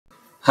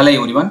Hello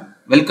everyone,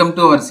 welcome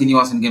to our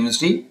Srinivasan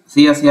Chemistry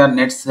CSIR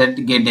Net Set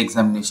Gate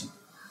Examination.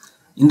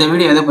 இந்த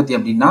video எதை பத்தி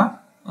அப்படின்னா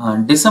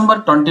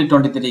December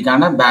 2023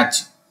 கான பேட்ச்.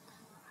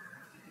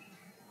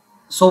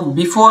 ஸோ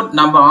பிஃபோர்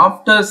நம்ம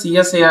ஆஃப்டர்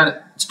CSIR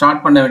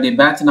ஸ்டார்ட் பண்ண வேண்டிய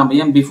பேட்ச் நம்ம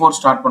ஏன் பிஃபோர்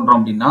ஸ்டார்ட் பண்றோம்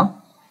அப்படின்னா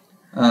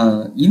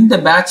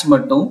இந்த பேட்ச்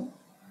மட்டும்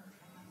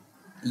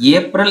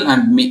April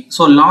and May.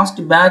 So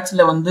last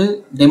பேட்ச்ல வந்து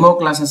டெமோ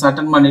கிளாஸஸ்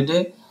அட்டன் பண்ணிட்டு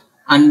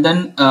and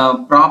then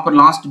proper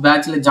last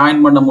பேட்ச்ல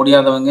join பண்ண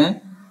முடியாதவங்க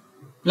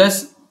ப்ளஸ்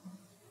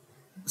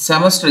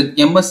செமஸ்டர்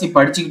எம்எஸ்சி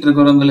படிச்சுக்கிட்டு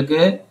இருக்கிறவங்களுக்கு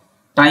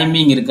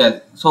டைமிங் இருக்காது.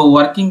 ஸோ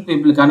ஒர்க்கிங்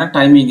பீப்புளுக்கான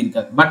டைமிங்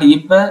இருக்காது. பட்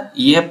இப்போ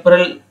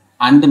April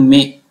and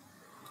May,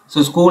 so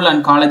school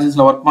and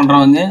காலேஜஸில் ஒர்க்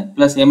பண்ணுறவங்க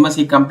ப்ளஸ்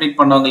எம்எஸ்சி கம்ப்ளீட்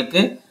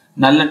பண்ணவங்களுக்கு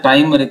நல்ல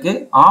டைம்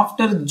இருக்குது.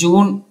 ஆஃப்டர்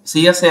ஜூன்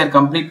சிஎஸ்ஐஆர்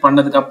கம்ப்ளீட்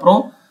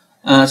பண்ணதுக்கப்புறம்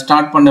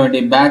ஸ்டார்ட் பண்ண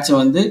வேண்டிய பேட்சை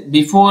வந்து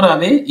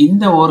பிஃபோராகவே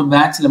இந்த ஒரு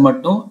பேட்சில்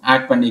மட்டும்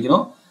ஆட்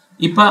பண்ணிக்கிறோம்.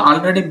 இப்போ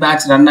ஆல்ரெடி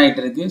பேட்ச் ரன்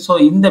ஆகிட்டு இருக்கு. ஸோ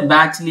இந்த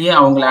பேட்ச்லேயே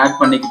அவங்கள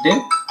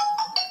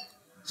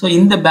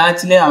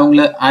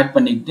ஆட்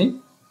பண்ணிக்கிட்டு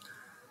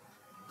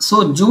ஸோ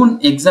ஜூன்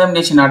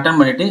எக்ஸாமினேஷன் அட்டன்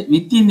பண்ணிட்டு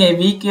வித்தின் ஏ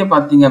வீக்கே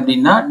பார்த்தீங்க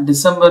அப்படின்னா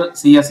டிசம்பர்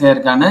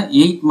சிஎஸ்ஐஆருக்கான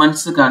 8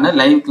 monthsக்கான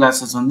லைவ்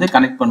கிளாஸஸ் வந்து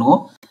கனெக்ட்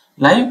பண்ணுவோம்.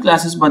 லைவ்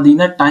கிளாஸஸ்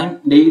பார்த்தீங்கன்னா time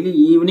daily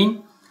evening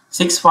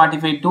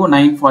 6:45 to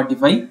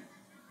 9:45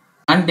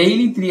 and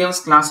daily 3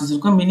 hours classes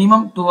இருக்கும்.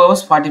 மினிமம் 2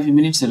 hours 45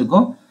 minutes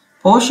இருக்கும்.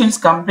 போர்ஷன்ஸ்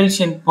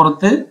கம்ப்ளீஷன்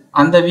பொறுத்து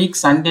அந்த வீக்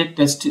சண்டே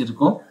டெஸ்ட்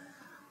இருக்கும்.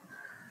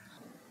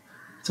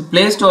 ஸோ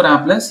பிளே ஸ்டோர்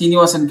ஆப்பில்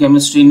சீனிவாசன்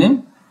கெமிஸ்ட்ரின்னு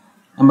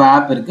நம்ம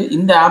ஆப் இருக்குது.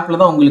 இந்த ஆப்பில்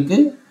தான் உங்களுக்கு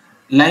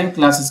லைவ்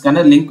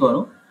கிளாஸஸ்க்கான லிங்க்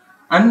வரும்.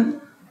 And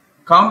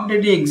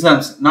competitive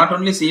exams not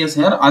only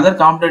CSIR other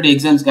competitive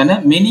எக்ஸாம்ஸ்க்கான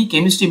many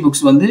chemistry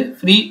books வந்து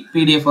ஃப்ரீ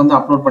பிடிஎஃப் வந்து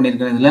அப்லோட்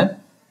பண்ணியிருக்கேன் இதில்.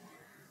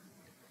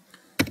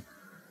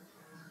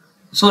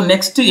 ஸோ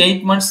நெக்ஸ்ட்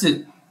 8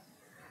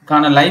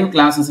 monthsக்கான லைவ்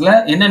கிளாஸஸில்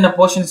என்னென்ன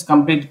போர்ஷன்ஸ்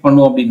கம்ப்ளீட்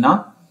பண்ணுவோம் அப்படின்னா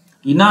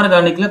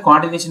இன்ஆர்கானிக்கில்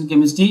coordination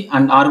chemistry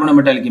and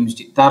organometallic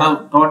chemistry,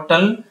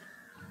 total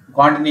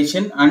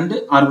coordination and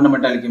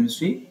organometallic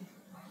chemistry,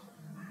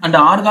 and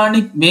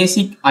organic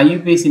basic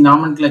IUPAC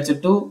nomenclature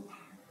to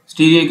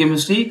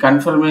stereochemistry,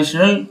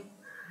 conformational,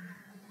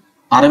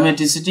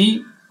 aromaticity,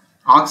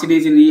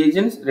 oxidation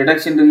reagents,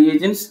 reduction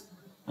reagents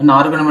and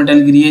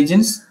organometallic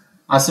reagents,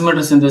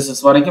 asymmetric synthesis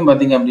வரைக்கும்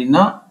பாத்தீங்க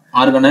அப்படின்னா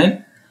organoid.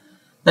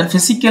 Then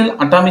physical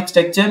atomic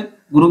structure,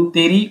 group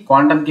theory,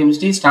 quantum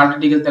chemistry,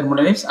 statistical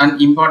thermodynamics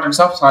and importance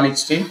of solid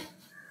state,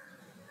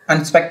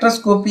 and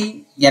spectroscopy,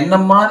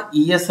 NMR,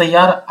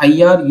 ESIR,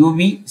 IR, UV,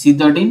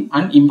 C13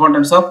 and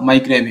importance of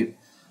microwave.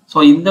 So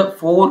in the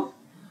 4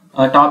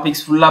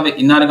 topics full of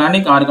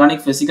inorganic, organic,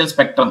 physical,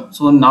 spectrum.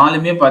 So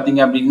நாலுமே பாத்தீங்க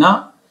அப்படின்னா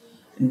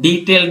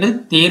detailed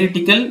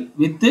theoretical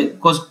with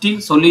question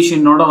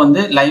solution ஓட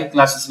வந்து live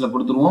classes-ல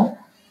கொடுத்துருவோம்.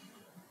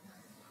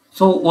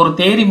 So ஒரு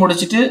theory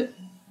முடிச்சிட்டு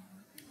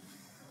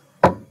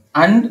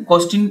and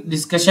question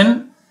discussion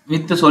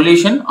with the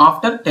solution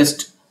after test.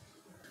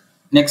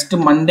 Next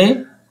Monday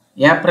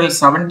April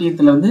 17th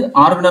வந்து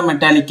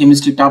organometallic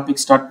chemistry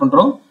topic start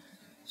பண்ணுறோம்.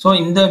 ஸோ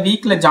இந்த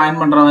வீக்கில் ஜாயின்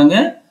பண்ணுறவங்க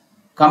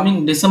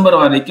கம்மிங் டிசம்பர்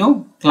வரைக்கும்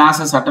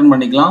கிளாஸஸ் அட்டன்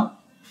பண்ணிக்கலாம்.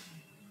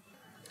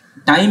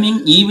 Timing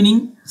evening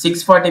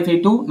 6:45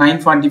 to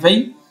 9:45.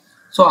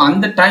 ஸோ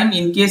அந்த time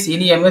in case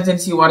any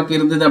emergency work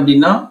இருந்தது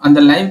அப்படின்னா அந்த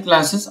லைவ்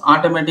கிளாஸஸ்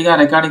ஆட்டோமேட்டிக்காக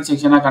ரெக்கார்டிங்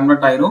செக்ஷனாக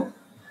கன்வெர்ட் ஆயிரும்.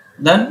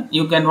 Then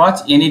you can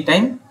watch any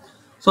time.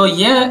 So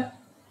ஏன்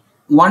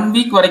 1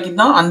 week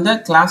வரைக்கும் தான் அந்த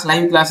கிளாஸ்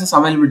லைவ் கிளாஸஸ்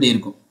அவைலபிலிட்டி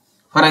இருக்கும்.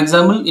 ஃபார்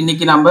எக்ஸாம்பிள்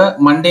இன்னைக்கு நம்ம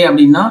மண்டே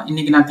அப்படின்னா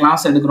இன்னைக்கு நான்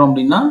கிளாஸ் எடுக்கிறோம்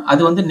அப்படின்னா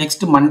அது வந்து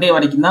நெக்ஸ்ட் மண்டே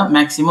வரைக்கும் தான்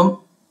maximum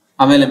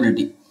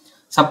availability.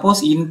 Suppose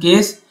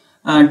in case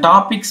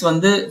topics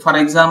வந்து for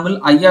example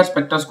IR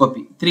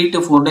spectroscopy 3 to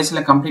 4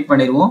 daysல complete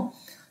பண்ணிடுவோம்.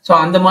 ஸோ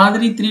அந்த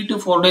மாதிரி 3 to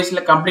 4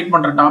 daysல கம்ப்ளீட்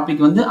பண்ணுற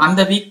டாபிக் வந்து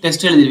அந்த வீக்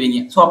டெஸ்ட்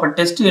எழுதிடுவீங்க. ஸோ அப்போ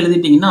டெஸ்ட்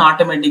எழுதிட்டீங்கன்னா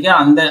ஆட்டோமேட்டிக்காக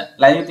அந்த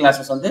லைவ்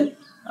கிளாஸஸ் வந்து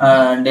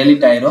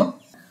டெலிட் ஆயிரும்.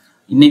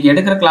 இன்னைக்கு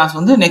எடுக்கிற கிளாஸ்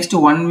வந்து நெக்ஸ்ட்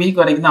 1 week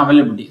வரைக்கும் தான்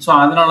அவைலபிலிட்டி. ஸோ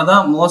அதனால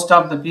தான் மோஸ்ட்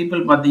ஆஃப் த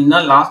பீப்புள்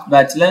பார்த்தீங்கன்னா லாஸ்ட்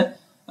பேட்ச்ல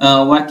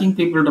ஒர்க்கிங்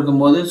பீப்புள்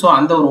இருக்கும்போது ஸோ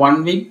அந்த ஒரு 1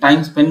 week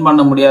டைம் ஸ்பெண்ட்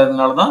பண்ண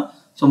முடியாததுனால தான்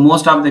so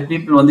most of the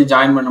people வந்து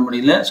ஜாயின் பண்ண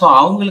முடியல. ஸோ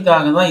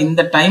அவங்களுக்காக தான்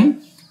இந்த டைம்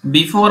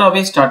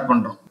பிஃபோராகவே ஸ்டார்ட்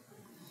பண்ணுறோம்.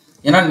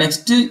 ஏன்னா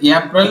நெக்ஸ்ட்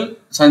ஏப்ரல்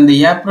இந்த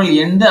April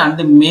end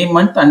and May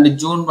month and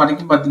June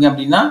வரைக்கும் பார்த்தீங்க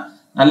அப்படின்னா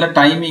நல்ல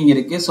டைமிங்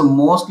இருக்கு. ஸோ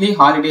மோஸ்ட்லி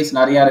ஹாலிடேஸ்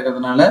நிறையா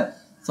இருக்கிறதுனால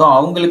ஸோ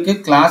அவங்களுக்கு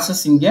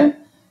கிளாஸஸ் இங்கே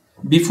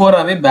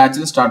பிஃபோராகவே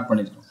பேட்சில் ஸ்டார்ட்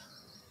பண்ணிருக்கோம்.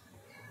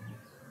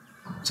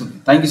 So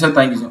thank you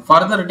sir.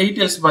 Further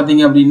details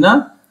பார்த்தீங்க அப்படின்னா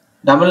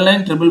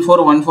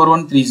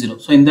 9944414130.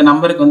 ஸோ இந்த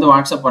நம்பருக்கு வந்து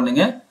வாட்ஸ்அப்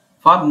பண்ணுங்க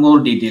for more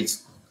details.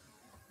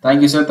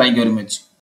 Thank you sir. Thank you very much.